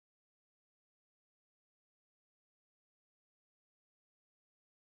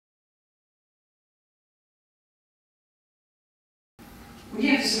when you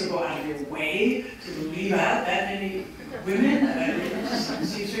have to sort of go out of your way to leave out that many women, it just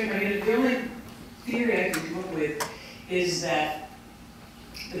seems very funny. The only theory I can come up with is that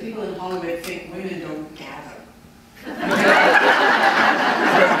the people in Hollywood think women don't gather. So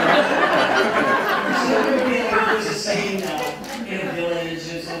it would be like there's a scene in a village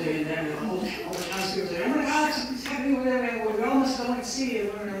or something, and then the whole townspeople say, "Oh my God, something's happening over there. We all must go and see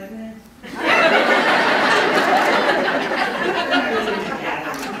it." And we're like, "Man."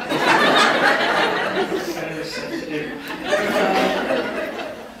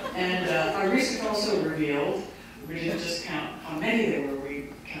 And our research also revealed, we didn't just count how many there were, we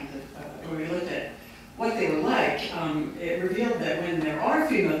counted, when we looked at what they were like, it revealed that when there are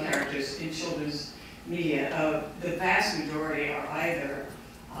female characters in children's media, the vast majority are either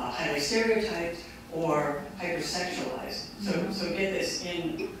highly stereotyped or hypersexualized. So get this,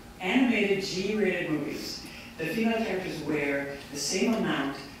 in animated G-rated movies, the female characters wear the same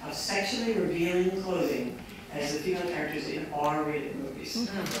amount of sexually revealing clothing as the female characters in R-rated movies.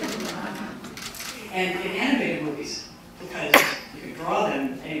 And in animated movies, because you can draw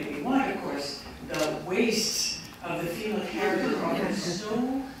them any way you want, of course, the waists of the female characters are often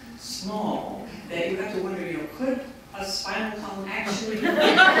so small that you have to wonder, you know, could a spinal column actually be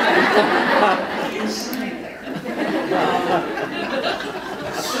inside there?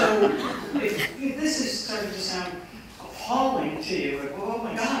 So if this is starting to sound appalling to you, like, oh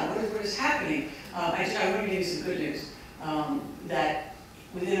my God, what is happening? I want to give you some good news, that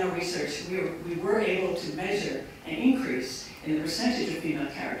within our research, we were able to measure an increase in the percentage of female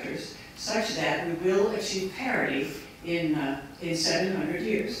characters such that we will achieve parity in 700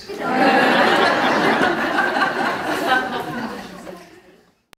 years.